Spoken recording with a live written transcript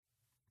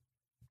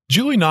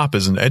Julie Knopp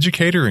is an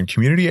educator and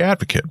community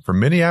advocate from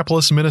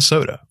Minneapolis,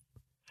 Minnesota.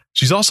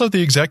 She's also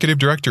the executive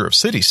director of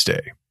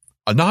CityStay,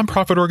 a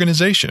nonprofit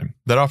organization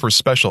that offers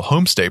special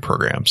homestay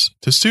programs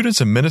to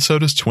students in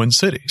Minnesota's Twin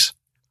Cities.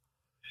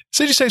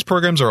 CityStay's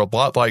programs are a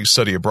lot like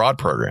study abroad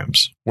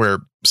programs,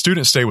 where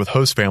students stay with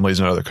host families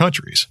in other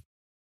countries,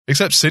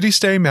 except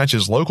CityStay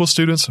matches local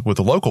students with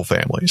local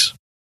families.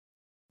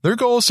 Their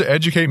goal is to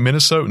educate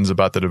Minnesotans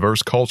about the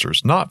diverse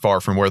cultures not far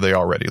from where they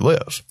already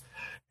live,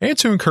 and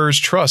to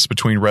encourage trust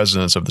between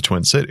residents of the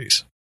Twin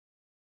Cities.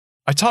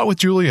 I talked with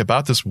Julie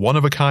about this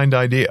one-of-a-kind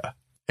idea,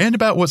 and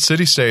about what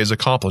CityStay has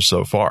accomplished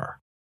so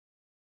far.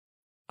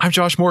 I'm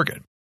Josh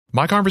Morgan.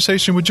 My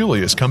conversation with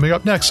Julie is coming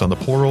up next on The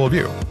Plural of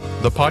You,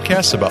 the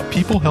podcast about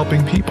people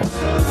helping people.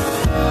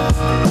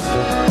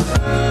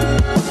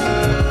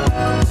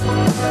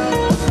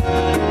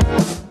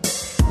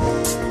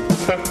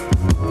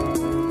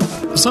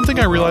 Something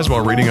I realized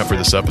while reading up for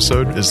this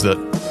episode is that,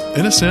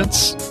 in a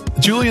sense,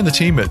 Julie and the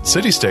team at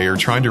CityStay are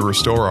trying to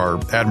restore our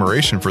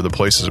admiration for the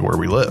places where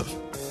we live,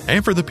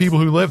 and for the people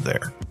who live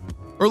there.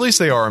 Or at least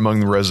they are among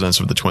the residents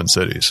of the Twin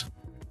Cities.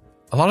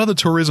 A lot of the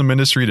tourism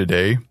industry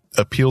today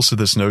appeals to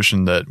this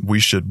notion that we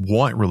should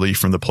want relief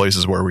from the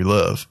places where we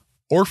live,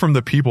 or from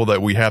the people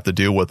that we have to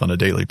deal with on a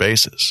daily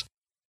basis.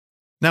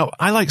 Now,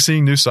 I like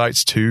seeing new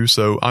sights too,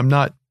 so I'm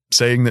not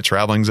saying that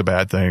traveling's a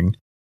bad thing,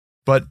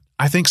 but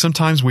I think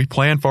sometimes we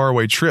plan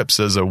faraway trips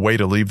as a way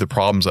to leave the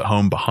problems at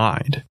home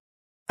behind.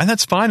 And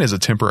that's fine as a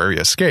temporary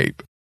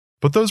escape,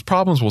 but those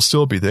problems will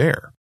still be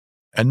there,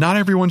 and not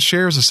everyone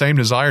shares the same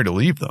desire to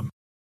leave them.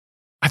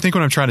 I think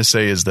what I'm trying to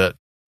say is that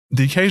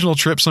the occasional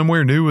trip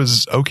somewhere new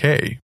is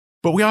okay,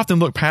 but we often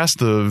look past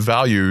the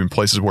value in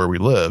places where we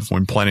live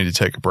when planning to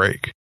take a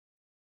break.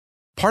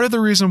 Part of the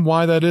reason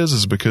why that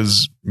is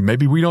because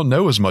maybe we don't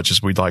know as much as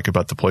we'd like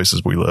about the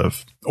places we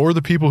live, or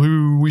the people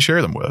who we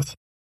share them with.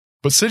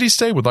 But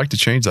CityStay would like to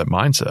change that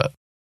mindset.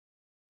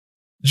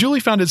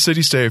 Julie founded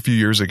CityStay a few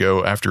years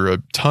ago after a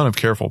ton of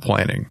careful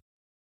planning.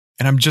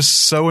 And I'm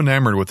just so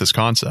enamored with this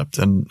concept,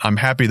 and I'm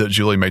happy that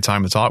Julie made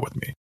time to talk with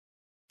me.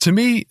 To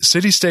me,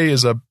 CityStay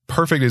is a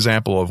perfect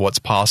example of what's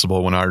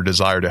possible when our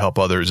desire to help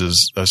others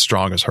is as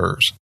strong as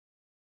hers.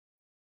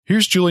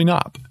 Here's Julie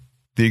Knopp,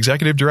 the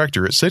executive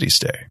director at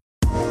CityStay.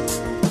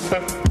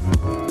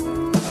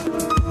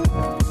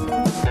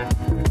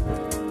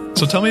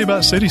 So tell me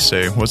about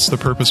CityStay. What's the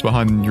purpose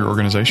behind your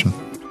organization?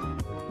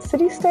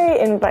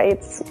 CityStay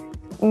invites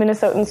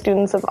Minnesotan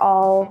students of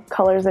all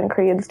colors and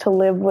creeds to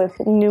live with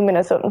new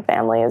Minnesotan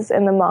families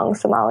in the Hmong,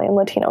 Somali, and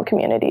Latino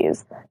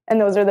communities. And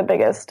those are the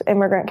biggest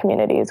immigrant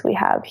communities we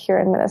have here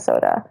in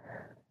Minnesota.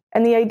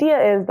 And the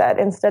idea is that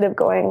instead of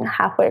going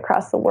halfway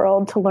across the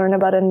world to learn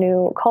about a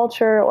new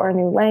culture or a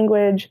new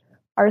language,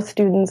 our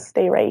students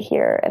stay right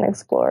here and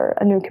explore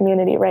a new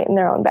community right in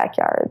their own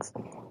backyards.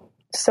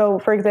 So,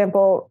 for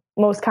example,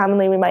 most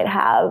commonly we might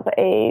have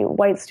a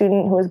white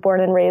student who was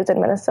born and raised in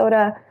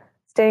Minnesota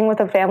staying with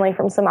a family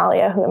from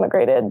Somalia who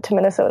immigrated to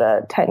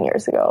Minnesota 10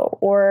 years ago.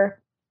 Or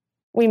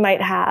we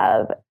might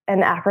have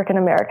an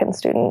African-American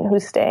student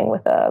who's staying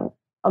with a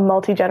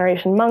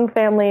multi-generation Hmong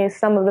family.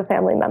 Some of the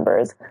family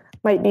members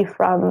might be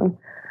from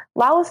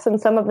Laos,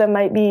 and some of them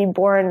might be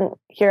born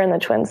here in the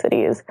Twin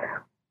Cities.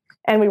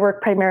 And we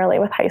work primarily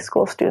with high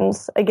school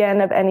students,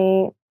 again, of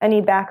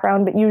any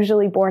background, but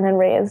usually born and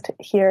raised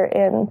here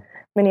in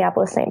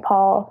Minneapolis, St.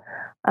 Paul.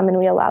 And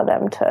we allow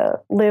them to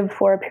live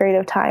for a period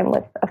of time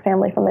with a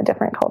family from a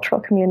different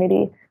cultural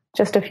community,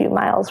 just a few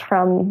miles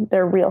from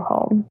their real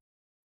home.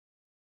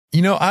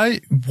 You know, I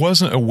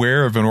wasn't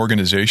aware of an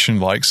organization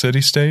like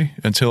CityStay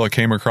until I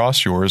came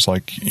across yours.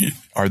 Like,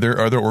 are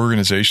there other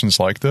organizations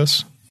like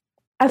this?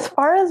 As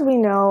far as we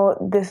know,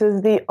 this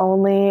is the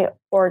only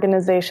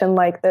organization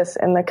like this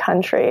in the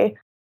country.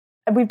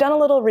 We've done a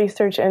little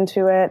research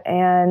into it,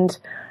 and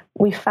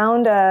we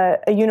found a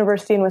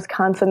university in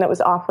Wisconsin that was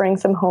offering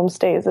some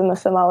homestays in the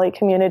Somali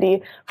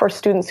community for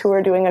students who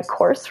were doing a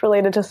course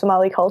related to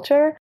Somali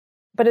culture.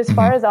 But as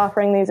far as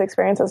offering these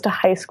experiences to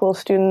high school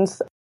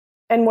students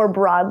and more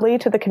broadly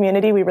to the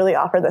community, we really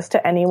offer this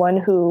to anyone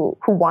who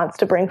wants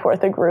to bring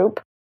forth a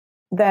group,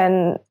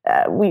 then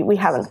we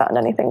haven't found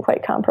anything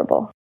quite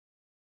comparable.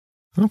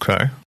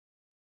 Okay.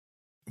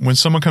 When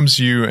someone comes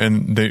to you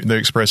and they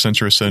express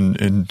interest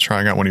in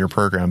trying out one of your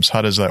programs,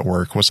 how does that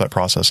work? What's that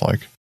process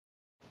like?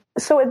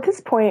 So at this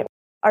point,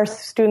 our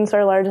students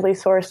are largely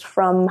sourced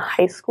from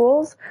high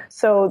schools.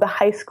 So the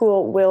high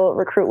school will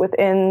recruit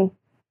within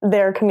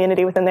their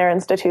community, within their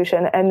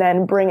institution, and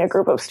then bring a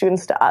group of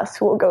students to us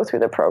who will go through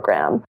the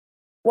program.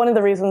 One of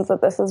the reasons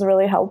that this is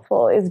really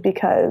helpful is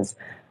because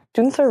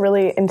students are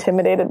really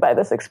intimidated by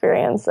this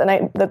experience,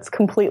 and that's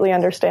completely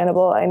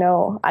understandable. I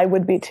know I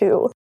would be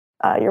too.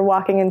 You're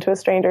walking into a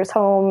stranger's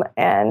home,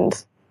 and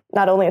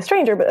not only a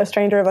stranger, but a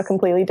stranger of a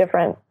completely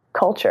different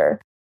culture.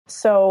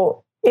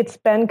 So it's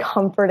been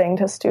comforting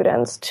to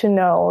students to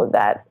know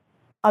that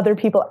other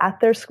people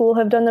at their school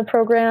have done the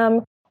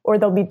program, or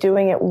they'll be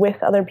doing it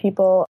with other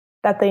people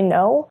that they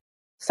know.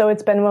 So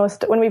it's been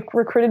when we've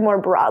recruited more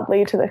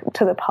broadly to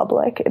the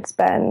public, it's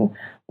been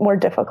more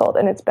difficult,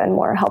 and it's been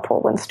more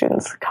helpful when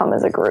students come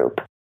as a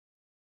group.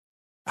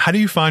 How do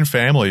you find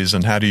families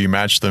and how do you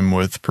match them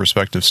with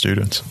prospective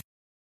students?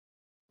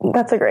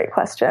 That's a great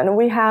question.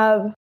 We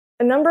have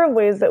a number of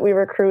ways that we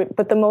recruit,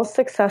 but the most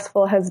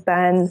successful has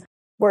been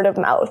word of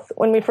mouth.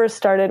 When we first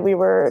started, we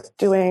were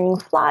doing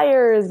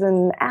flyers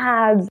and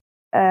ads.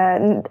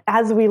 And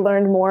as we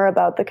learned more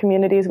about the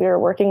communities we were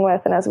working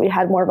with, and as we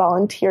had more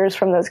volunteers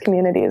from those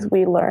communities,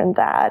 we learned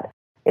that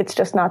it's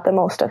just not the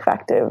most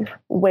effective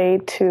way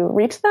to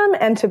reach them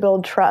and to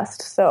build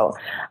trust. So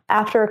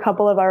after a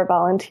couple of our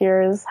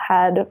volunteers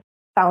had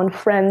found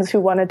friends who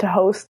wanted to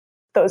host,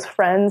 those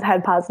friends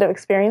had positive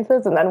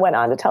experiences and then went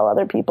on to tell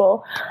other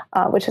people,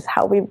 which is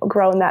how we've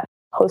grown that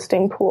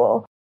hosting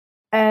pool.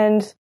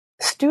 And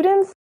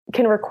students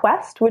can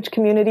request which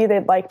community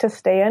they'd like to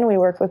stay in. We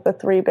work with the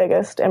 3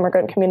 biggest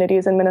immigrant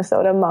communities in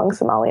Minnesota, Hmong,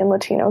 Somali, and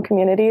Latino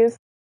communities.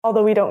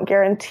 Although we don't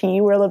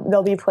guarantee where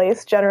they'll be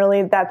placed,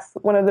 generally that's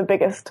one of the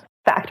biggest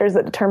factors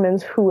that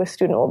determines who a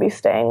student will be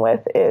staying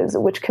with is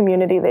which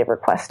community they've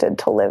requested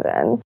to live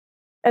in.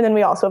 And then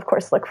we also, of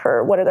course, look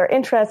for what are their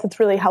interests. It's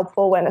really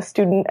helpful when a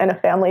student and a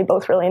family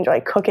both really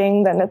enjoy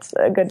cooking, then it's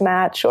a good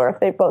match, or if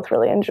they both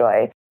really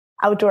enjoy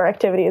outdoor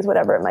activities,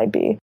 whatever it might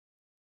be.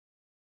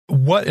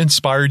 What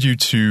inspired you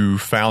to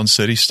found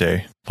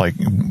CityStay? Like,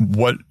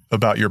 what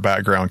about your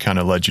background kind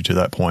of led you to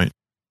that point?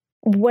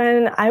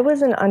 When I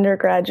was an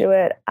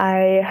undergraduate,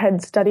 I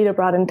had studied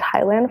abroad in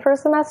Thailand for a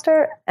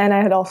semester, and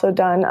I had also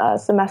done a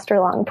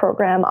semester-long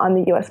program on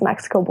the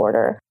U.S.-Mexico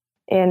border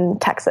in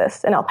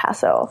Texas, in El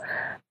Paso.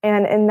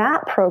 And in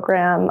that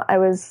program, I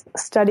was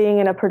studying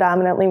in a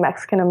predominantly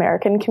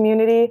Mexican-American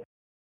community.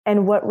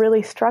 And what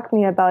really struck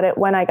me about it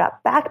when I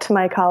got back to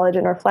my college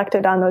and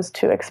reflected on those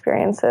 2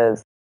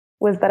 experiences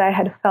was that I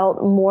had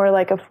felt more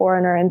like a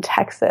foreigner in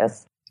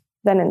Texas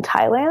than in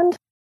Thailand.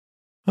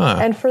 Huh.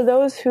 And for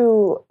those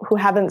who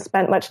haven't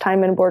spent much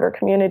time in border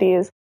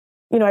communities,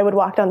 I would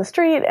walk down the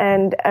street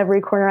and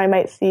every corner I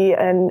might see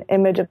an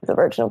image of the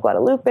Virgin of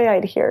Guadalupe.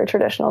 I'd hear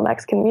traditional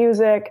Mexican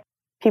music.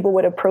 People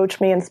would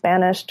approach me in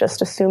Spanish,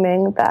 just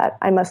assuming that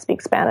I must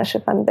speak Spanish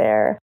if I'm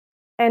there.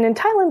 And in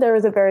Thailand, there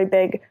was a very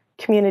big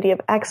community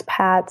of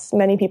expats.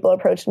 Many people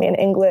approached me in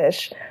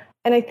English.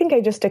 And I think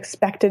I just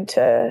expected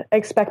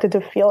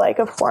to feel like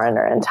a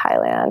foreigner in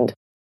Thailand,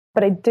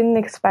 but I didn't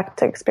expect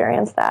to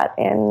experience that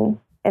in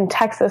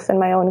Texas, in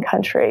my own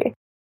country.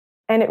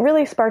 And it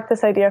really sparked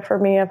this idea for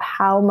me of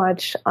how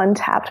much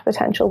untapped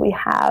potential we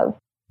have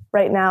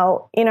right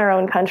now in our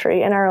own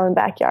country, in our own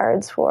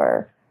backyards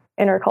for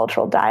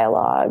intercultural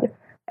dialogue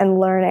and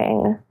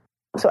learning.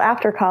 So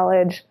after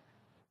college,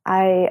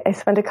 I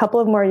spent a couple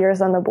of more years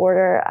on the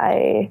border.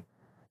 I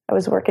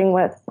was working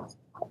with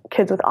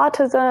kids with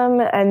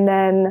autism, and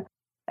then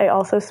I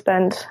also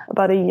spent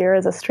about a year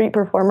as a street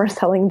performer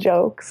selling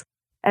jokes.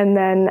 And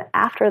then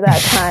after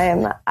that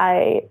time,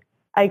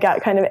 I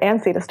got kind of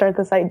antsy to start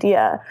this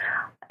idea,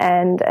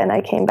 and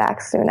I came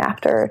back soon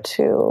after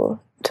to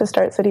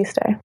start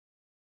CityStay.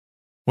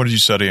 What did you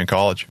study in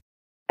college?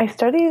 I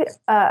studied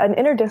an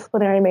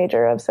interdisciplinary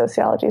major of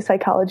sociology,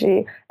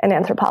 psychology, and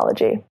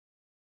anthropology.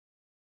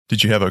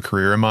 Did you have a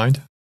career in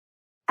mind?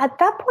 At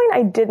that point,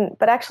 I didn't.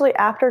 But actually,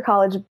 after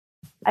college,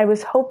 I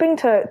was hoping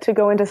to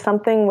go into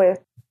something with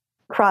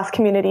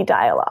cross-community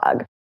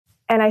dialogue.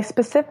 And I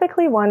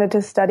specifically wanted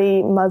to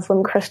study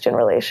Muslim-Christian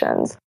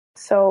relations.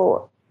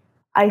 So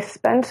I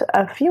spent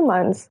a few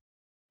months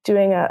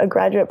doing a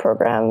graduate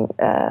program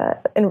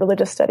in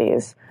religious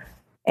studies.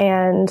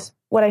 And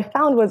what I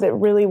found was it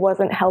really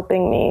wasn't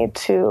helping me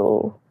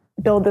to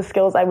build the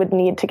skills I would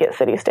need to get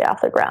CityStay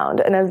off the ground.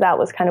 And as that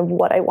was kind of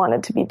what I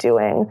wanted to be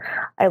doing,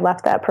 I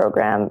left that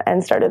program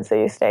and started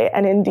CityStay.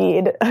 And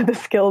indeed, the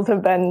skills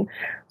have been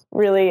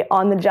really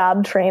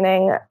on-the-job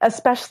training,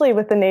 especially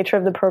with the nature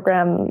of the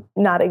program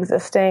not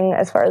existing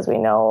as far as we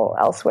know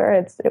elsewhere.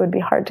 It would be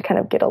hard to kind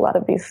of get a lot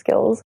of these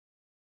skills.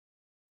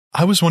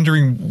 I was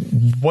wondering,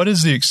 what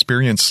is the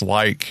experience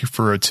like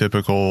for a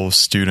typical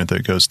student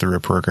that goes through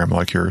a program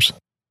like yours?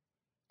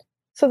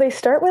 So they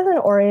start with an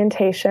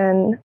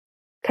orientation,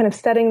 kind of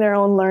setting their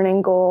own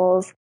learning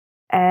goals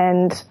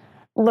and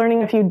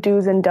learning a few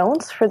do's and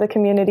don'ts for the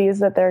communities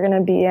that they're going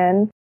to be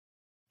in.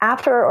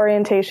 After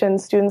orientation,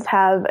 students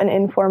have an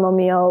informal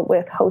meal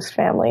with host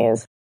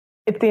families.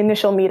 It's the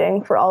initial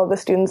meeting for all of the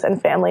students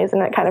and families,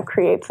 and it kind of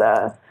creates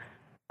a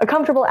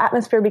comfortable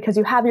atmosphere because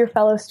you have your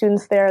fellow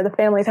students there, the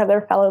families have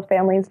their fellow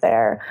families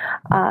there,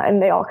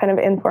 and they all kind of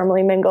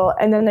informally mingle.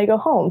 And then they go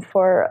home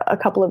for a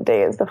couple of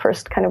days, the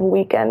first kind of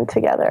weekend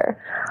together.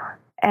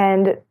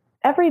 And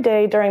every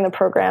day during the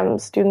program,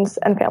 students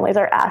and families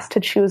are asked to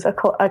choose a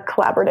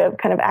collaborative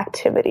kind of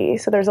activity.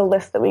 So there's a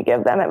list that we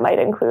give them. It might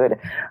include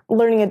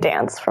learning a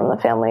dance from the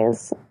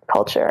family's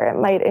culture. It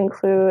might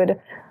include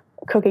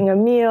cooking a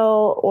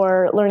meal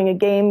or learning a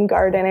game,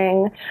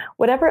 gardening,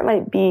 whatever it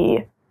might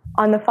be.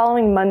 On the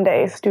following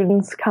Monday,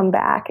 students come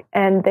back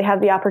and they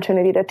have the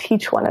opportunity to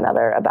teach one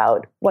another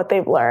about what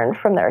they've learned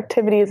from their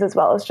activities as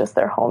well as just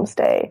their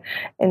homestay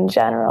in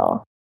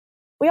general.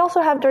 We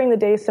also have during the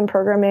day some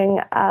programming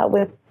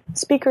with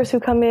speakers who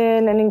come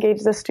in and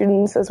engage the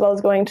students, as well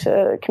as going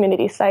to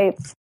community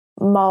sites,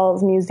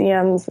 malls,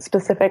 museums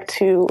specific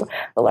to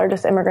the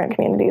largest immigrant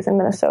communities in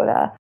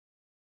Minnesota.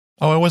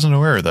 Oh, I wasn't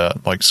aware of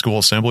that, like school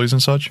assemblies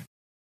and such?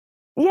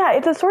 Yeah,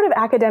 it's a sort of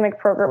academic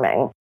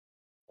programming.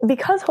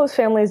 Because host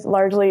families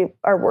largely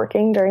are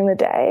working during the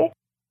day,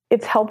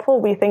 it's helpful,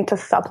 we think, to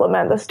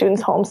supplement the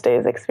students'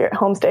 homestay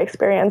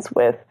experience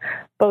with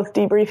both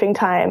debriefing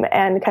time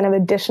and kind of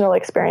additional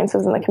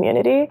experiences in the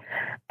community.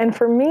 And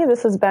for me,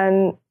 this has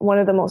been one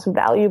of the most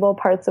valuable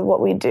parts of what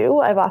we do.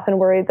 I've often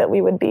worried that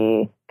we would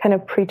be kind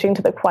of preaching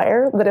to the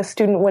choir, that a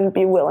student wouldn't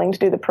be willing to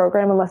do the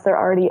program unless they're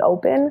already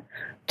open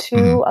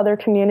to other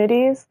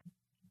communities.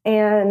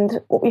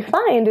 And what we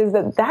find is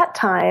that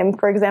time,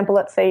 for example,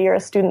 let's say you're a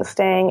student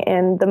staying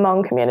in the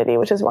Hmong community,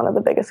 which is one of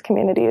the biggest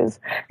communities,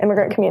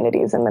 immigrant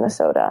communities in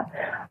Minnesota.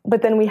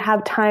 But then we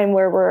have time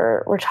where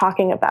we're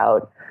talking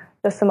about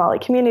the Somali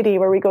community,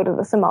 where we go to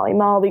the Somali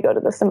Mall, we go to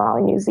the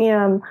Somali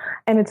Museum.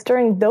 And it's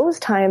during those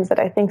times that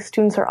I think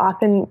students are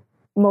often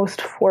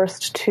most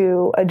forced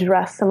to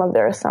address some of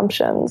their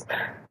assumptions.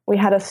 We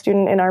had a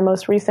student in our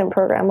most recent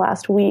program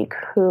last week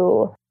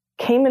who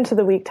came into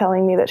the week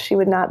telling me that she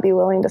would not be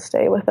willing to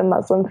stay with a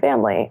Muslim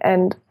family.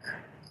 And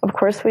of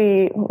course,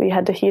 we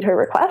had to heed her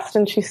request,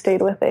 and she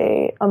stayed with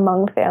a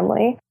Hmong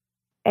family.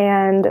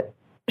 And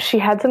she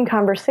had some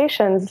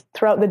conversations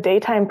throughout the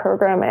daytime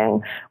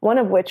programming, one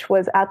of which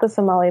was at the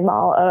Somali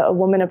Mall. A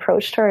woman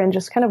approached her and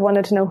just kind of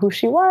wanted to know who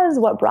she was,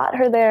 what brought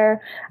her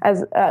there,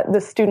 as the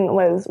student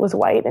was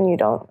white, and you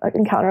don't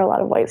encounter a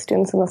lot of white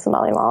students in the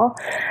Somali Mall.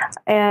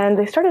 And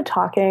they started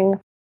talking.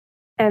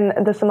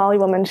 And the Somali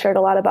woman shared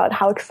a lot about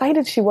how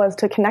excited she was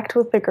to connect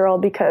with the girl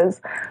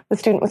because the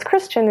student was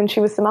Christian and she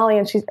was Somali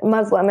and she's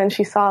Muslim, and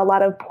she saw a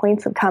lot of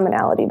points of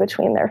commonality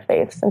between their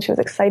faiths, and she was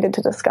excited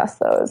to discuss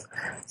those.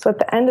 So at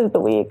the end of the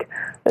week,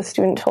 the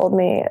student told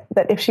me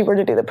that if she were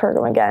to do the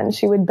program again,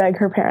 she would beg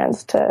her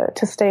parents to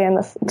stay in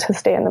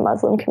the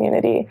Muslim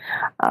community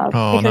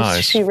because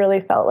nice. She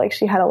really felt like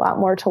she had a lot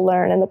more to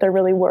learn, and that there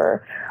really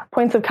were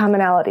points of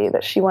commonality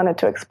that she wanted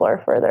to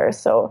explore further.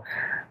 So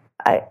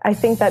I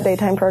think that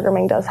daytime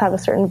programming does have a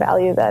certain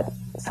value that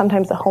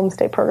sometimes the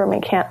homestay programming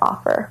can't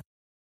offer.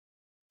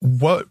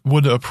 What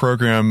would a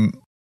program,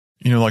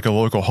 like a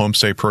local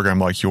homestay program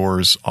like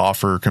yours,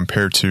 offer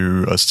compared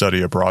to a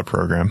study abroad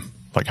program?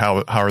 Like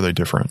how are they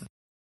different?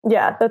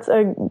 Yeah, that's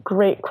a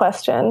great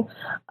question.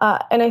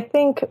 And I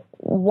think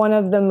one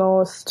of the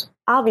most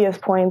obvious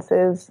points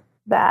is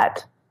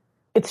that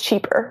it's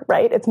cheaper,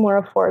 right? It's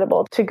more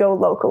affordable to go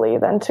locally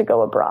than to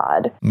go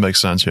abroad.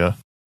 Makes sense, yeah.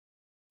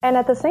 And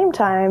at the same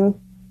time,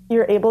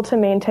 you're able to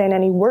maintain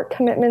any work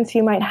commitments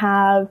you might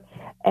have,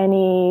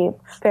 any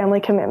family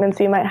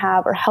commitments you might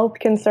have, or health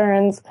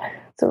concerns.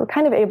 So we're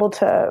kind of able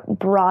to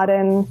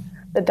broaden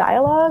the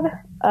dialogue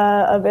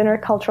of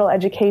intercultural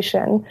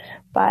education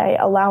by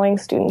allowing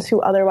students who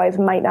otherwise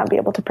might not be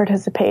able to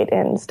participate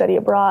in study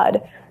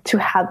abroad to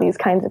have these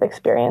kinds of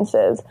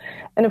experiences.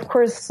 And of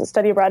course,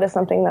 study abroad is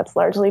something that's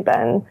largely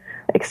been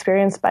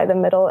experienced by the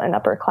middle and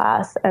upper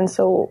class. And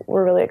so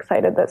we're really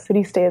excited that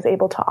CityStay is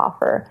able to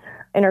offer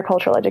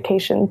intercultural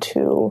education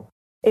to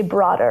a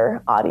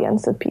broader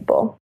audience of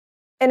people.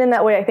 And in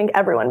that way, I think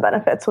everyone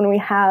benefits. When we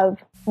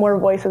have more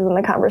voices in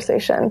the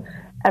conversation,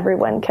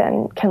 everyone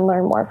can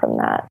learn more from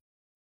that.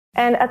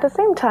 And at the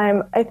same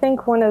time, I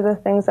think one of the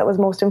things that was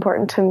most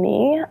important to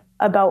me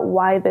about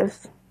why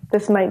this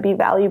might be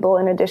valuable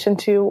in addition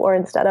to or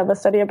instead of a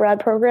study abroad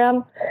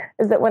program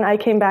is that when I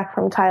came back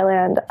from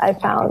Thailand, I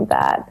found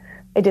that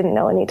I didn't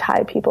know any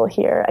Thai people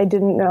here. I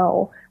didn't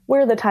know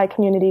where the Thai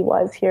community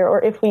was here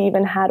or if we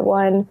even had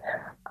one.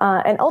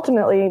 And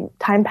ultimately,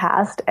 time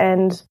passed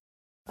and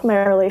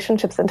my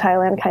relationships in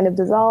Thailand kind of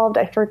dissolved.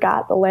 I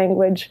forgot the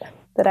language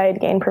that I had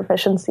gained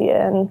proficiency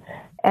in.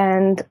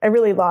 And I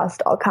really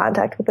lost all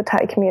contact with the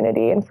Thai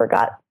community and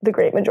forgot the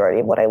great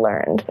majority of what I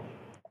learned.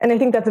 And I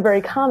think that's a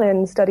very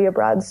common study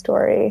abroad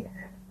story.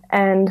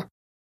 And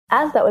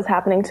as that was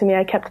happening to me,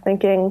 I kept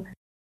thinking,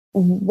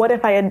 what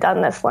if I had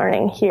done this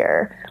learning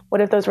here?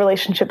 What if those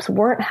relationships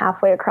weren't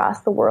halfway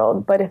across the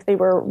world, but if they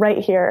were right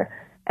here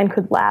and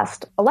could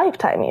last a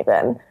lifetime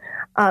even?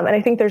 And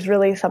I think there's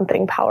really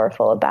something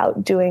powerful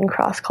about doing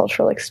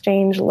cross-cultural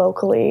exchange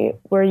locally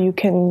where you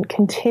can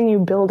continue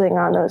building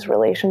on those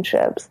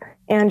relationships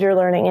and you're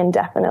learning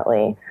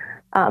indefinitely,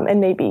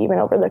 and maybe even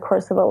over the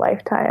course of a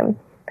lifetime.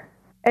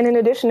 And in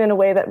addition, in a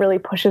way that really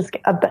pushes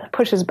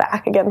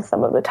back against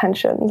some of the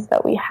tensions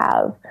that we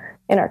have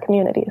in our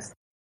communities.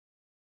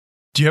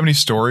 Do you have any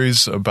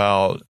stories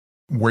about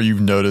where you've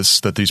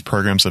noticed that these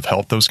programs have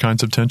helped those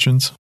kinds of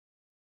tensions?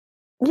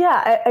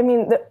 Yeah, I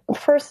mean,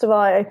 first of all,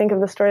 I think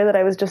of the story that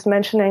I was just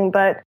mentioning,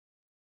 but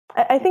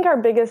I think our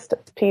biggest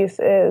piece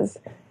is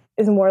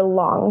more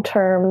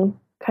long-term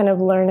kind of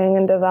learning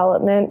and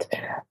development.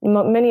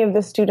 Many of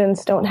the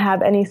students don't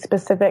have any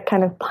specific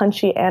kind of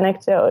punchy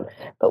anecdote,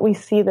 but we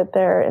see that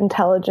they're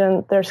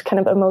intelligent, there's kind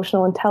of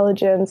emotional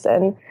intelligence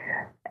and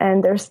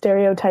their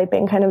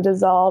stereotyping kind of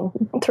dissolve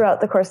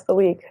throughout the course of the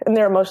week, and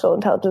their emotional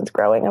intelligence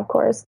growing, of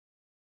course.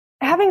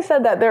 Having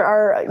said that, there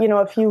are,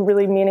 a few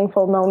really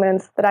meaningful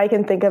moments that I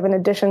can think of in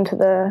addition to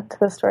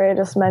the story I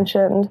just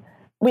mentioned.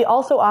 We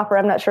also offer,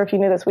 I'm not sure if you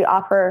knew this, we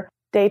offer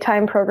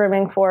daytime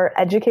programming for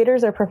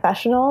educators or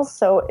professionals.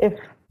 So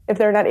if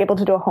they're not able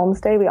to do a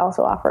homestay, we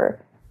also offer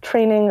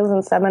trainings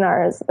and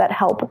seminars that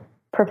help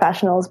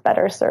professionals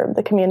better serve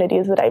the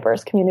communities, the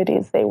diverse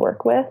communities they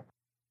work with.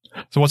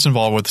 So what's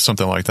involved with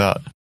something like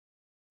that?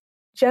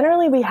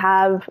 Generally, we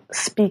have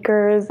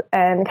speakers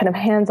and kind of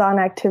hands-on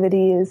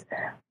activities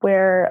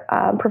where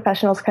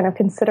professionals kind of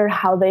consider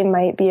how they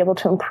might be able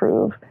to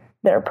improve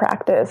their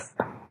practice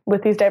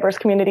with these diverse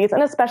communities,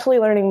 and especially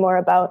learning more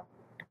about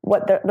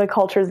what the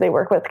cultures they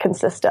work with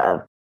consist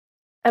of.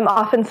 I'm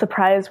often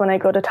surprised when I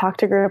go to talk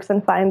to groups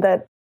and find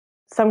that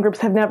some groups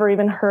have never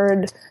even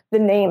heard the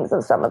names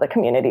of some of the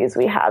communities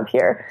we have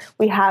here.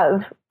 We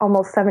have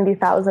almost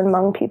 70,000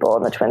 Hmong people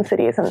in the Twin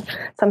Cities, and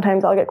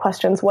sometimes I'll get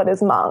questions, what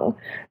is Hmong?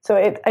 So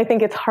I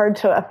think it's hard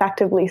to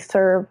effectively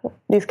serve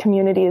these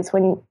communities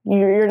when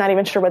you're not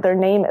even sure what their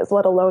name is,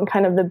 let alone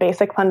kind of the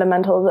basic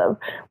fundamentals of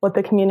what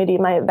the community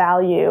might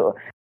value.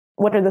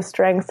 What are the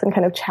strengths and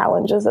kind of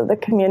challenges of the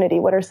community?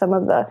 What are some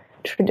of the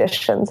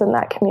traditions in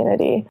that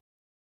community?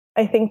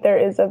 I think there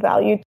is a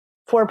value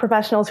for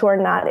professionals who are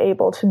not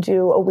able to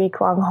do a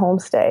week-long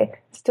homestay,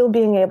 still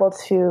being able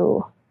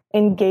to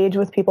engage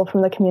with people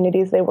from the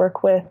communities they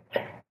work with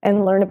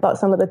and learn about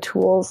some of the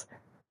tools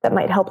that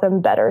might help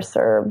them better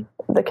serve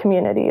the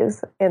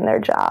communities in their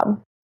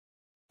job.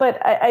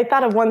 But I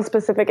thought of one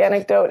specific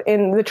anecdote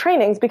in the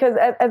trainings, because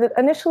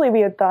initially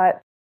we had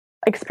thought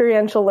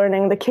experiential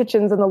learning, the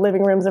kitchens and the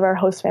living rooms of our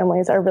host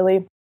families are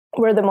really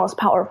where the most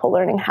powerful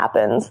learning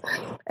happens.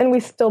 And we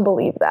still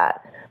believe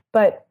that.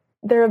 But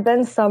there have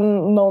been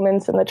some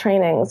moments in the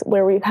trainings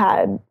where we've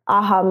had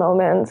aha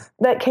moments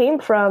that came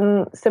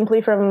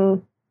simply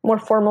from more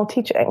formal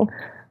teaching.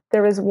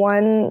 There was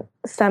one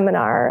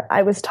seminar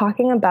I was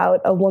talking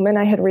about a woman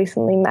I had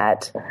recently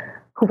met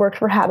who worked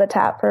for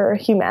Habitat for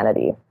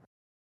Humanity.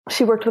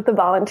 She worked with the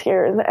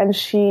volunteers, and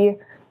she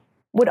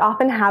would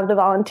often have the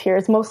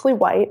volunteers, mostly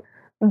white,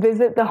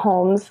 visit the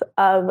homes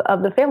of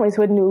the families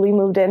who had newly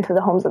moved into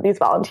the homes that these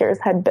volunteers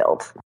had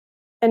built.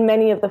 And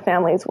many of the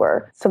families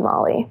were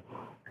Somali.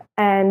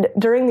 And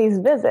during these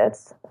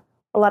visits,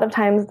 a lot of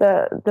times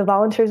the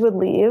volunteers would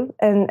leave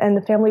and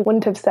the family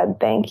wouldn't have said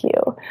thank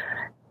you.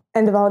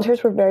 And the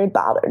volunteers were very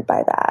bothered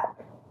by that.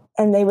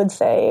 And they would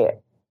say,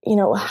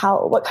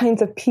 what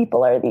kinds of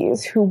people are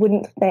these who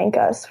wouldn't thank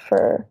us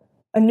for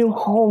a new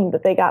home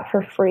that they got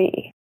for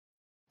free?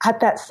 At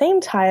that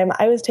same time,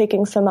 I was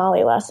taking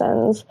Somali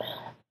lessons,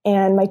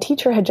 and my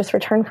teacher had just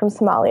returned from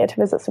Somalia to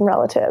visit some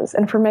relatives.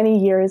 And for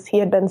many years, he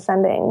had been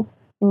sending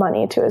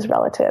money to his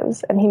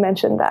relatives. And he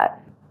mentioned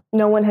that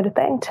no one had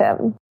thanked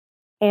him,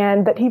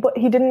 and that he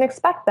didn't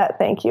expect that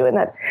thank you, and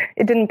that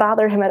it didn't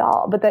bother him at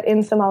all. But that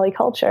in Somali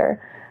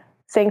culture,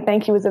 saying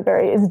thank you is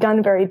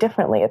done very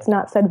differently. It's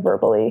not said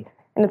verbally,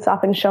 and it's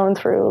often shown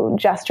through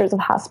gestures of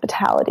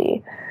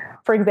hospitality.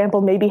 For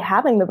example, maybe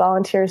having the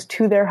volunteers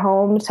to their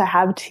home to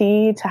have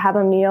tea, to have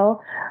a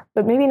meal,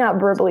 but maybe not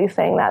verbally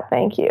saying that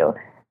thank you.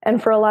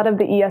 And for a lot of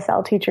the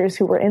ESL teachers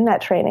who were in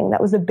that training,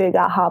 that was a big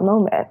aha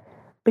moment,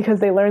 because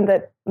they learned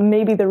that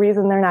maybe the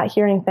reason they're not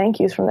hearing thank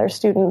yous from their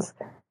students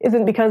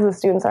isn't because the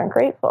students aren't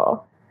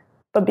grateful,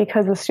 but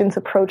because the students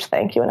approach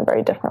thank you in a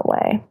very different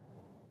way.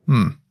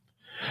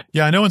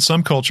 Yeah, I know in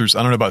some cultures,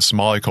 I don't know about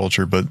Somali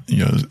culture, but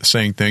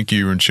saying thank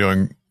you and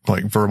showing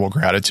like verbal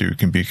gratitude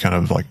can be kind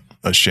of like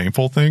a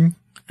shameful thing.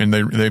 And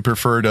they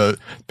prefer to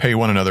pay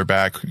one another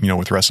back,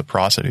 with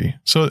reciprocity.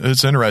 So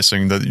it's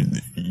interesting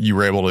that you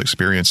were able to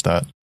experience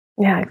that.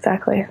 Yeah,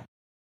 exactly.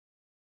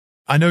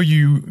 I know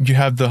you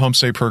have the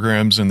homestay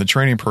programs and the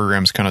training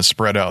programs kind of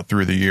spread out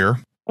through the year.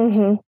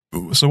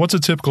 Mm-hmm. So what's a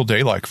typical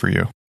day like for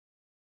you?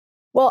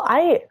 Well,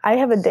 I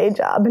have a day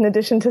job in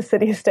addition to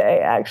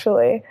CityStay,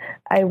 actually.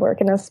 I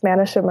work in a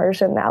Spanish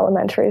immersion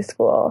elementary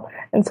school.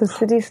 And so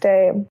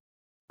CityStay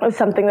is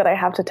something that I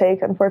have to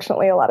take,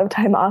 unfortunately, a lot of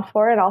time off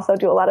for, and also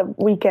do a lot of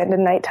weekend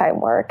and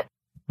nighttime work.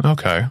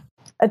 Okay.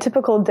 A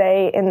typical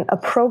day in a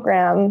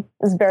program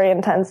is very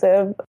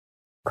intensive.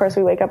 Of course,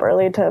 we wake up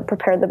early to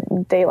prepare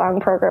the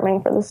day-long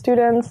programming for the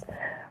students.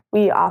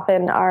 We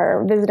often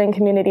are visiting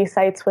community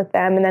sites with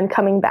them and then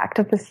coming back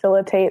to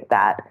facilitate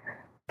that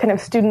kind of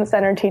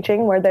student-centered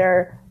teaching where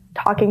they're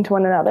talking to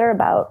one another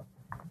about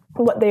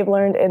what they've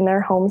learned in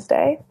their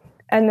homestay.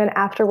 And then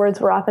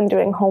afterwards, we're often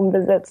doing home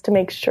visits to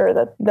make sure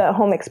that the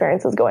home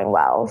experience is going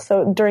well.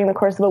 So during the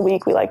course of a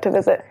week, we like to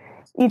visit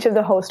each of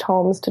the host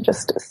homes to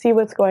just see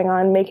what's going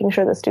on, making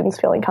sure the student's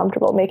feeling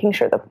comfortable, making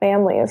sure the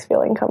family is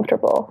feeling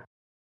comfortable,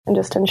 and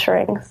just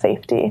ensuring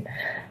safety.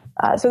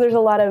 So there's a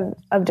lot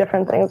of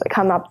different things that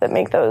come up that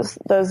make those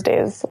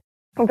days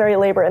very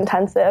labor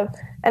intensive.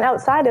 And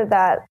outside of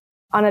that,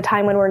 on a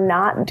time when we're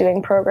not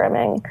doing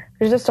programming,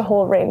 there's just a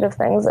whole range of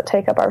things that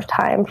take up our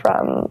time,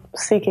 from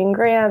seeking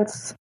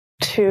grants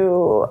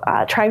to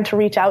trying to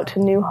reach out to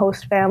new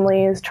host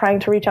families, trying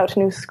to reach out to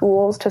new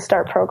schools to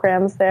start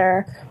programs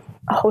there,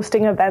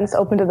 hosting events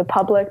open to the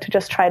public to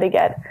just try to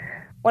get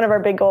one of our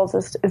big goals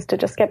is to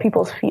just get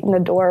people's feet in the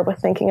door with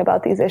thinking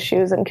about these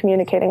issues and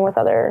communicating with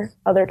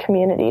other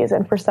communities.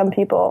 And for some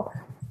people,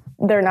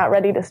 they're not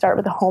ready to start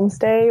with a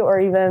homestay or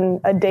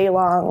even a day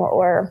long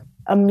or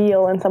a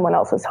meal in someone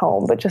else's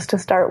home, but just to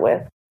start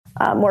with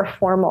more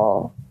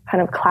formal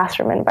kind of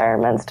classroom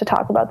environments to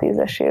talk about these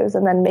issues.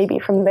 And then maybe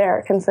from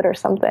there, consider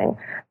something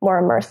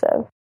more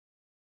immersive.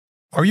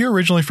 Are you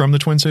originally from the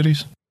Twin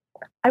Cities?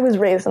 I was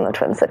raised in the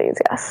Twin Cities,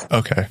 yes.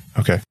 Okay.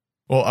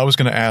 Well, I was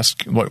going to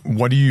ask,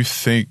 what do you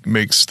think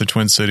makes the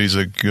Twin Cities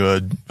a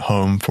good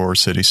home for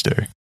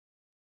CityStay?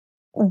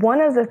 One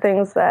of the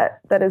things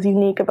that is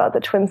unique about the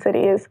Twin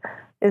Cities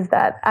is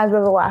that as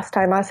of the last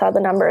time I saw the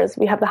numbers,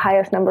 we have the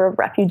highest number of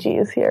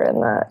refugees here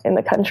in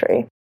the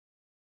country.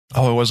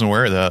 Oh, I wasn't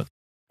aware of that.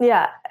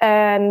 Yeah.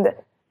 And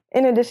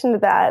in addition to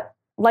that,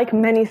 like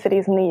many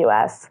cities in the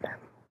U.S.,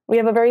 we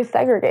have a very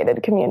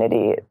segregated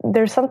community.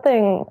 There's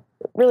something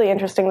really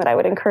interesting that I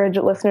would encourage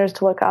listeners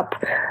to look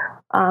up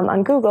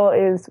on Google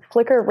is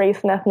Flickr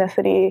Race and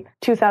Ethnicity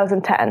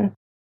 2010.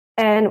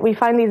 And we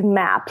find these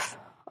maps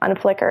on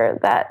Flickr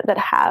that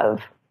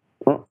have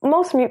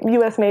most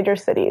U.S. major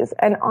cities.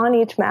 And on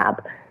each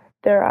map,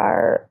 there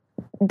are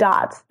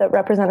dots that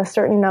represent a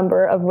certain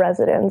number of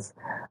residents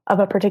of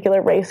a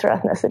particular race or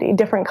ethnicity,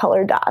 different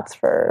colored dots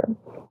for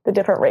the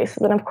different races.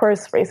 And of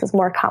course, race is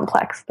more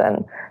complex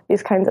than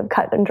these kinds of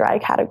cut and dry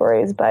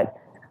categories. But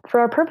for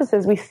our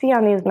purposes, we see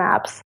on these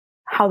maps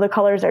how the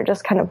colors are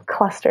just kind of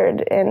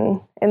clustered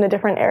in the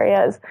different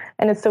areas.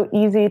 And it's so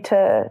easy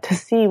to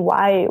see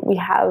why we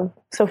have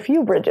so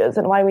few bridges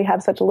and why we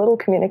have such little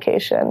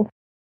communication.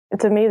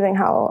 It's amazing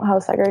how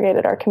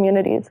segregated our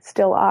communities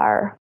still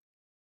are.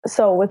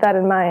 So with that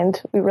in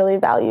mind, we really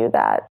value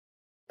that,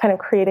 kind of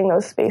creating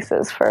those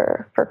spaces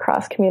for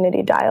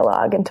cross-community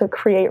dialogue and to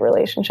create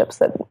relationships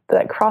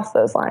that cross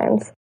those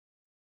lines.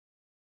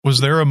 Was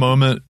there a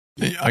moment,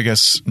 I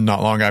guess,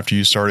 not long after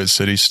you started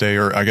CityStay,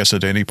 or I guess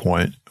at any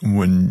point,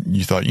 when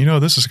you thought,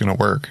 this is going to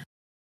work?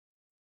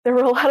 There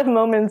were a lot of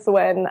moments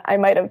when I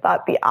might have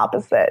thought the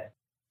opposite.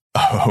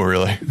 Oh,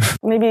 really?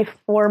 Maybe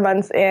 4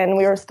 months in,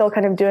 we were still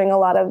kind of doing a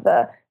lot of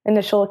the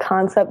initial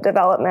concept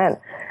development.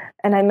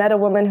 And I met a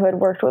woman who had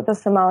worked with the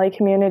Somali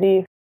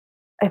community.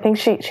 I think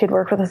she'd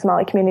worked with the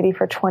Somali community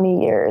for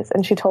 20 years.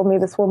 And she told me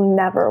this will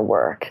never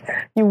work.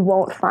 You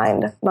won't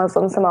find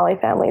Muslim Somali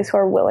families who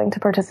are willing to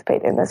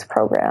participate in this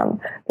program.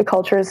 The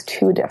culture is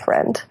too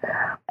different.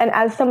 And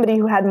as somebody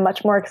who had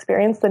much more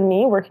experience than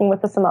me working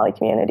with the Somali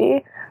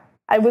community,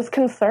 I was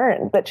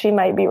concerned that she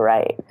might be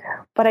right.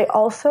 But I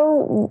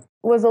also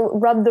was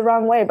rubbed the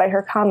wrong way by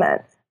her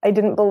comment. I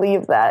didn't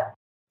believe that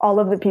all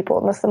of the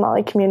people in the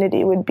Somali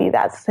community would be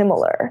that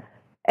similar.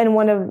 And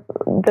one of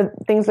the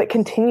things that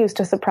continues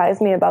to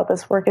surprise me about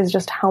this work is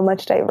just how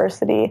much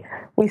diversity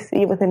we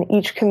see within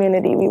each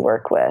community we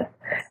work with.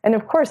 And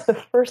of course, the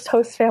first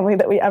host family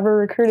that we ever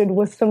recruited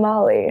was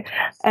Somali.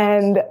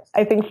 And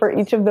I think for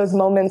each of those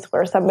moments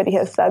where somebody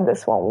has said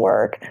this won't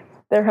work,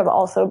 there have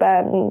also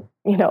been,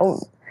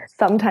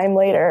 sometime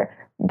later,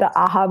 the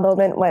aha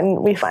moment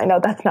when we find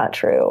out that's not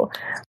true.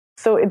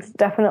 So it's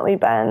definitely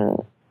been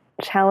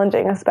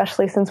challenging,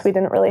 especially since we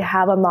didn't really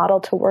have a model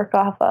to work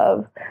off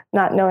of,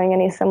 not knowing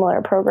any similar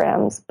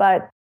programs.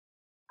 But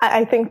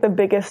I think the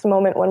biggest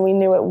moment when we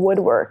knew it would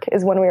work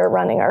is when we were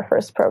running our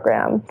first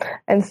program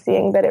and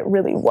seeing that it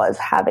really was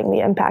having the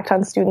impact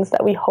on students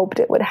that we hoped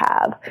it would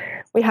have.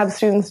 We have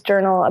students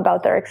journal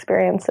about their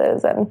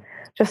experiences, and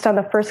just on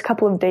the first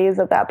couple of days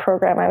of that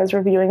program, I was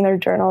reviewing their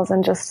journals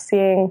and just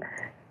seeing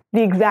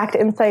the exact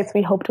insights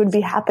we hoped would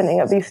be happening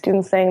of these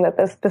students saying that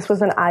this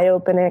was an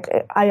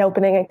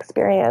eye-opening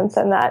experience,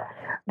 and that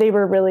they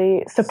were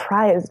really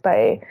surprised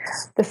by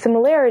the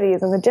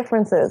similarities and the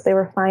differences they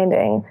were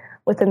finding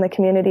within the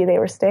community they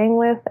were staying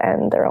with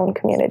and their own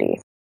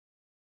community.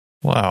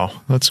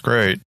 Wow, that's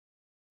great.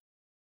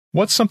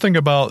 What's something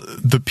about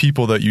the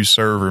people that you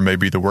serve, or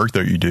maybe the work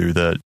that you do,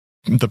 that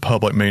the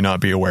public may not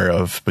be aware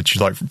of, but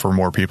you'd like for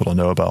more people to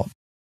know about?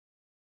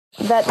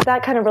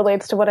 That kind of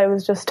relates to what I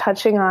was just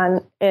touching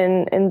on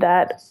in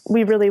that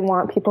we really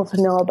want people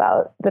to know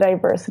about the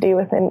diversity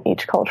within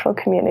each cultural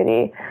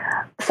community.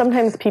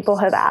 Sometimes people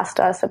have asked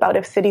us about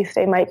if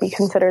CityStay might be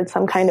considered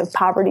some kind of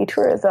poverty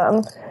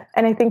tourism.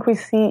 And I think we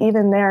see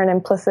even there an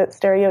implicit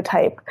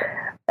stereotype,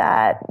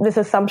 that this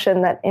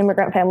assumption that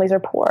immigrant families are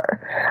poor,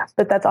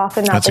 but that's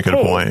often not the case.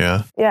 That's a good point,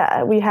 yeah.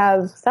 Yeah, we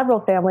have several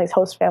families,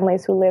 host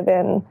families, who live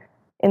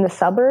in the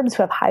suburbs,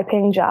 who have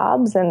high-paying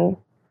jobs. And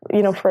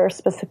for a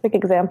specific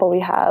example, we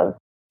have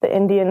the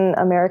Indian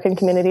American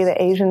community, the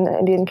Asian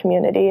Indian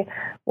community,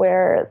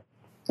 where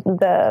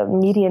the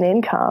median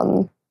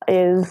income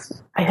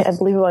is, I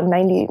believe, about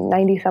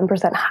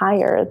 90%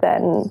 higher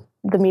than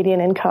the median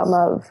income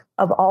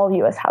of all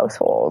U.S.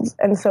 households.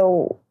 And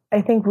so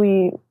I think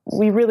we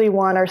really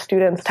want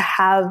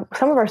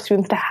some of our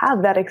students to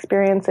have that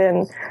experience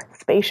in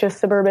spacious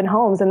suburban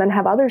homes, and then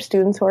have other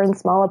students who are in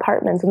small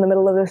apartments in the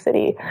middle of the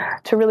city,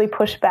 to really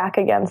push back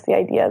against the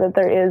idea that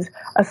there is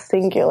a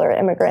singular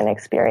immigrant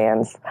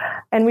experience.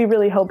 And we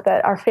really hope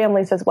that our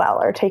families as well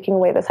are taking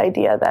away this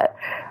idea that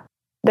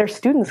their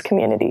students'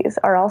 communities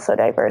are also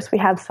diverse. We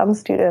have some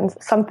students,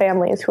 some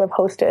families who have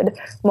hosted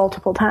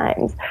multiple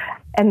times,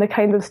 and the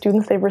kinds of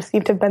students they've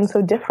received have been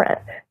so different,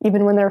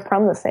 even when they're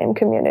from the same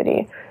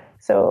community.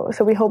 So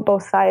we hope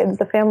both sides,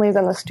 the families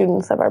and the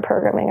students of our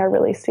programming, are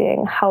really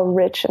seeing how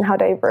rich and how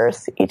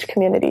diverse each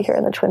community here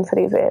in the Twin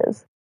Cities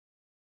is.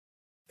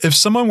 If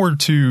someone were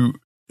to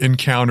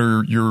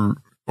encounter your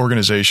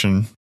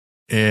organization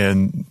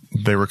and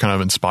they were kind of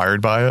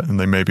inspired by it and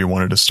they maybe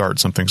wanted to start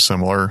something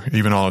similar,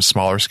 even on a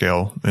smaller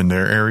scale in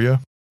their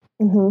area,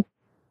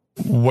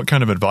 what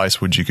kind of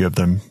advice would you give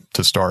them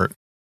to start?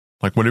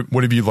 Like,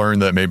 what have you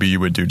learned that maybe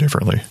you would do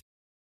differently?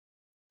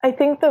 I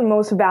think the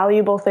most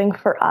valuable thing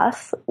for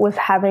us was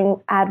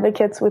having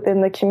advocates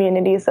within the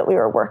communities that we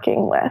were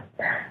working with.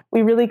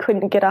 We really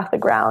couldn't get off the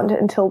ground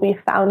until we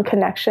found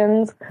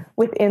connections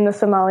within the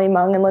Somali,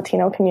 Hmong, and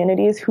Latino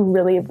communities who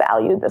really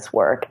valued this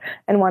work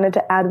and wanted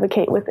to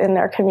advocate within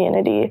their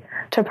community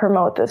to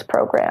promote this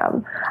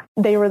program.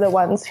 They were the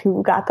ones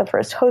who got the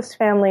first host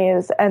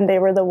families, and they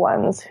were the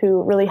ones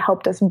who really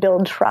helped us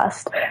build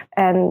trust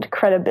and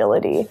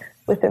credibility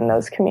within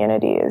those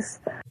communities.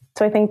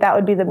 So I think that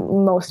would be the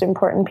most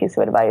important piece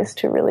of advice,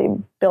 to really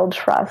build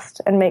trust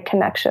and make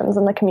connections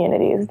in the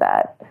communities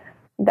that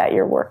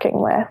you're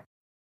working with.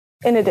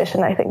 In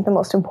addition, I think the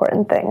most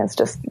important thing is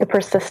just the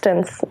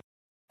persistence.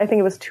 I think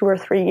it was 2 or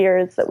 3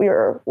 years that we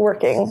were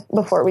working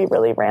before we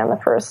really ran the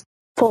first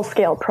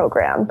full-scale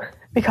program,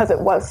 because it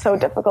was so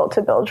difficult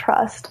to build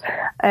trust,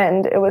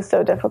 and it was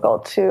so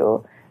difficult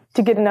to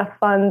get enough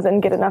funds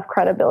and get enough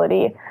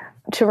credibility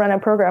to run a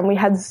program. We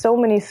had so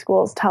many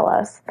schools tell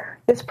us,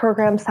 this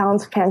program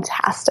sounds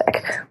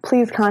fantastic.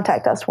 Please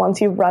contact us once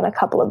you've run a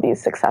couple of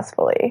these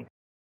successfully.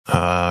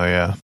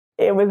 Yeah.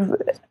 It was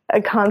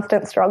a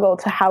constant struggle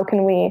to how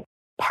can we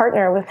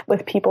partner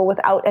with people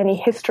without any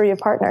history of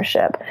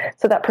partnership.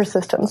 So that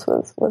persistence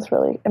was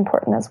really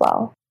important as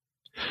well.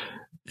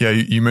 Yeah,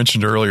 you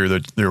mentioned earlier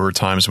that there were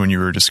times when you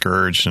were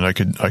discouraged, and I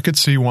could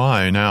see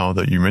why now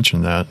that you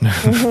mentioned that.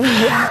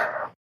 Yeah.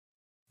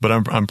 But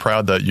I'm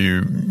proud that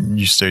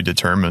you stayed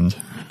determined.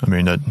 I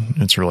mean,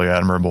 it's really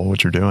admirable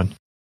what you're doing.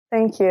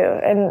 Thank you.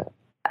 And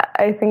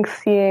I think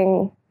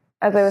seeing,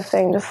 as I was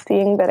saying, just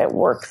seeing that it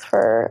works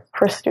for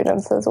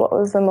students is what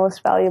was the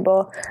most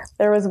valuable.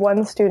 There was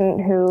one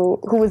student who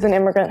was an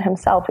immigrant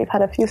himself. We've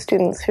had a few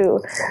students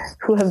who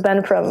have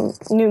been from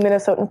new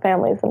Minnesotan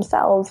families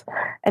themselves,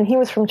 and he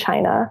was from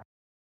China.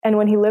 And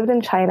when he lived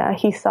in China,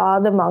 he saw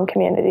the Hmong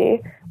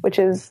community, which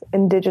is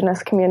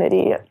indigenous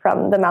community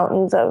from the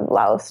mountains of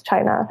Laos,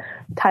 China,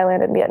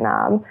 Thailand, and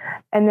Vietnam.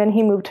 And then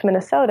he moved to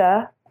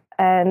Minnesota.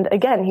 And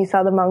again, he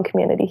saw the Hmong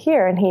community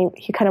here, and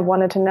he kind of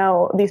wanted to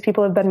know, these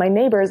people have been my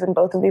neighbors in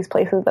both of these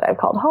places that I've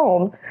called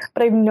home,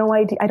 but I have no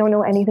idea, I don't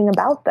know anything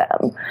about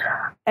them.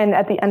 And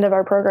at the end of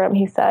our program,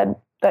 he said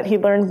that he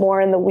learned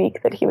more in the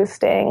week that he was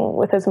staying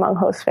with his Hmong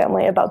host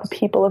family about the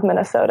people of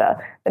Minnesota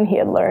than he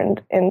had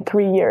learned in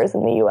 3 years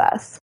in the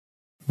U.S.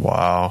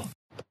 Wow.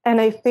 And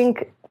I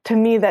think, to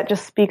me, that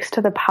just speaks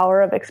to the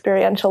power of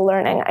experiential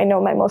learning. I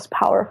know my most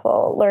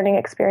powerful learning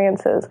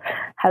experiences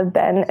have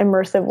been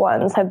immersive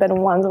ones, have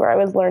been ones where I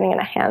was learning in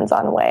a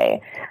hands-on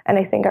way. And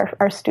I think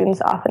our students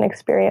often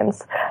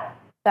experience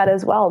that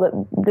as well,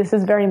 that this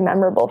is very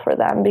memorable for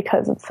them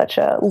because it's such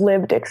a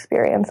lived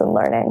experience in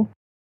learning.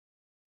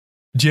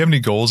 Do you have any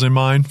goals in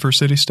mind for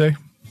CityStay?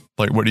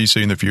 Like, what do you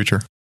see in the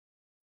future?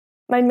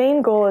 My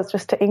main goal is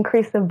just to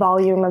increase the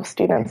volume of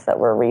students that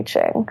we're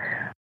reaching.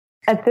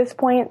 At this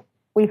point,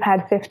 we've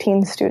had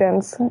 15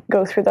 students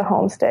go through the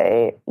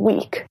homestay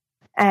week.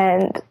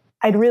 And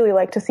I'd really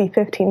like to see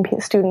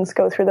 15 students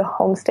go through the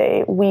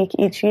homestay week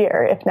each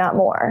year, if not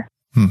more.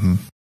 Mm-hmm.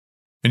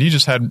 And you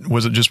just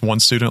was it just one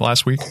student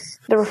last week?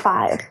 There were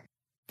 5.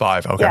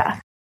 5, okay. Yeah.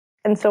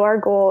 And so our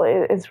goal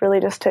is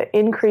really just to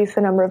increase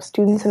the number of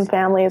students and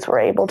families we're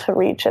able to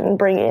reach and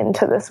bring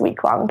into this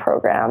week-long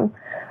program.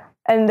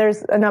 And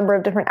there's a number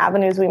of different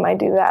avenues we might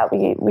do that.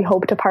 We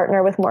hope to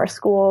partner with more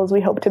schools.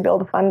 We hope to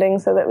build funding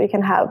so that we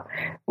can have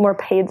more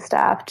paid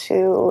staff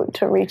to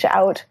reach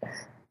out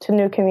to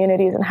new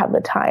communities and have the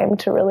time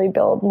to really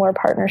build more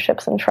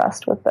partnerships and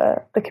trust with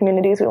the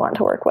communities we want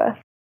to work with.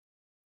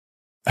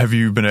 Have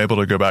you been able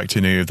to go back to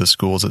any of the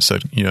schools that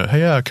said, hey,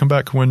 yeah, come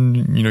back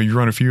when, you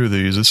run a few of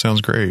these. This sounds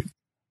great.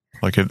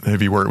 Like,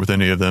 have you worked with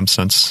any of them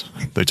since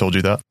they told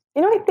you that?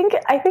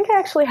 I think I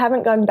actually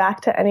haven't gone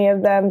back to any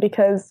of them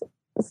because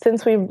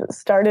since we've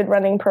started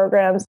running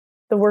programs,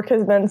 the work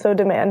has been so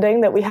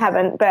demanding that we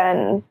haven't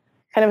been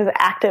kind of as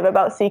active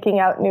about seeking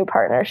out new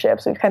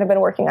partnerships. We've kind of been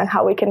working on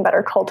how we can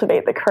better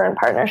cultivate the current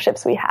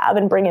partnerships we have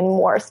and bring in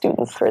more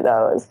students through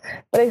those.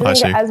 But I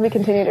think as we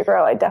continue to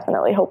grow, I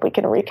definitely hope we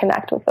can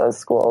reconnect with those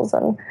schools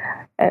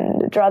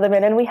and draw them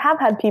in. And we have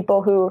had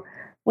people who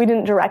we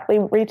didn't directly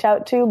reach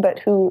out to, but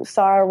who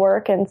saw our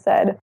work and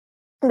said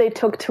they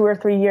took 2 or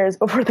 3 years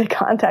before they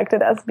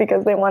contacted us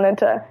because they wanted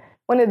to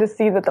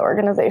see that the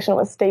organization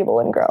was stable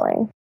and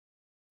growing.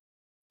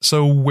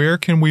 So where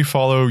can we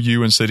follow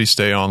you and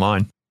CityStay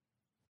online?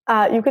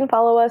 You can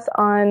follow us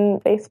on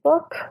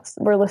Facebook.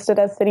 We're listed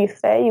as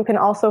CityStay. You can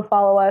also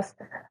follow us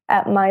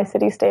at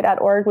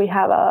mycitystay.org. We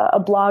have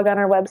a blog on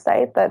our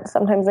website that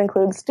sometimes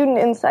includes student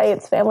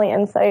insights, family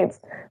insights,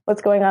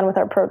 what's going on with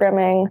our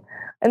programming.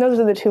 And those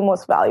are the two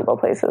most valuable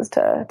places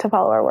to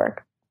follow our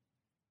work.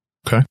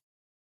 Okay.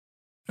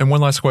 And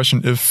one last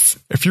question.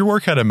 If your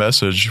work had a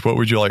message, what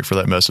would you like for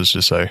that message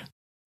to say?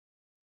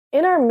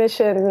 In our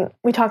mission,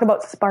 we talk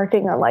about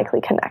sparking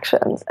unlikely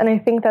connections. And I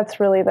think that's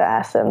really the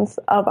essence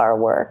of our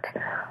work,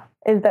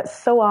 is that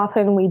so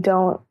often we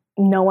don't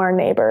know our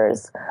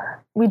neighbors.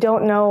 We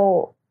don't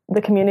know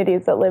the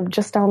communities that live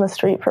just down the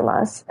street from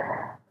us.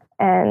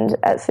 And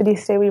at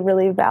CityStay, we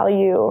really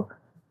value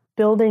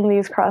building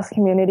these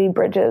cross-community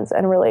bridges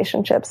and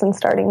relationships and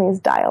starting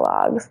these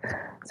dialogues.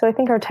 So I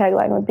think our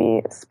tagline would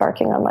be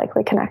sparking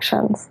unlikely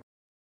connections.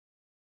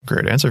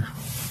 Great answer.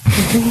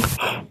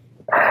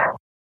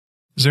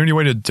 Is there any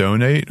way to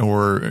donate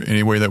or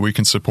any way that we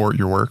can support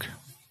your work?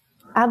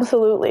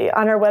 Absolutely.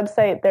 On our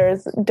website,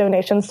 there's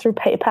donations through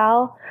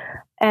PayPal.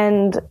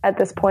 And at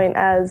this point,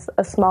 as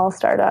a small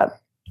startup,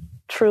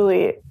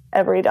 truly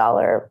every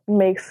dollar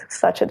makes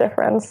such a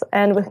difference.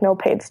 And with no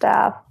paid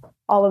staff,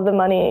 all of the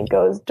money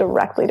goes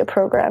directly to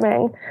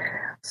programming.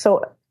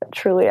 So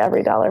truly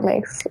every dollar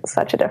makes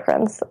such a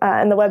difference.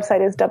 And the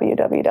website is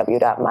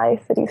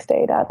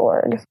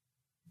www.mycitystay.org.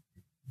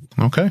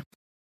 Okay.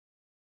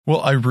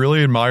 Well, I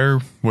really admire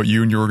what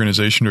you and your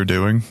organization are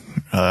doing.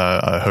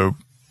 I hope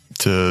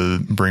to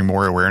bring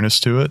more awareness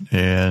to it.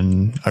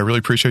 And I really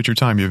appreciate your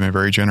time. You've been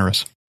very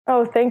generous.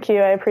 Oh, thank you.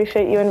 I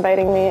appreciate you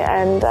inviting me,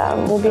 and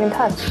we'll be in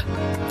touch.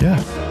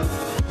 Yeah.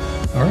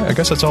 All right. I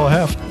guess that's all I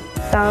have.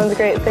 Sounds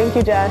great. Thank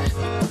you, Josh.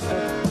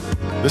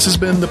 This has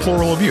been The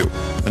Plural of You,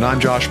 and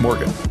I'm Josh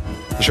Morgan.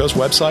 The show's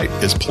website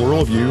is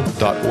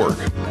pluralofyou.org.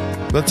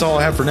 That's all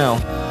I have for now.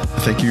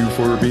 Thank you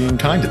for being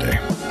kind today.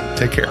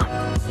 Take care.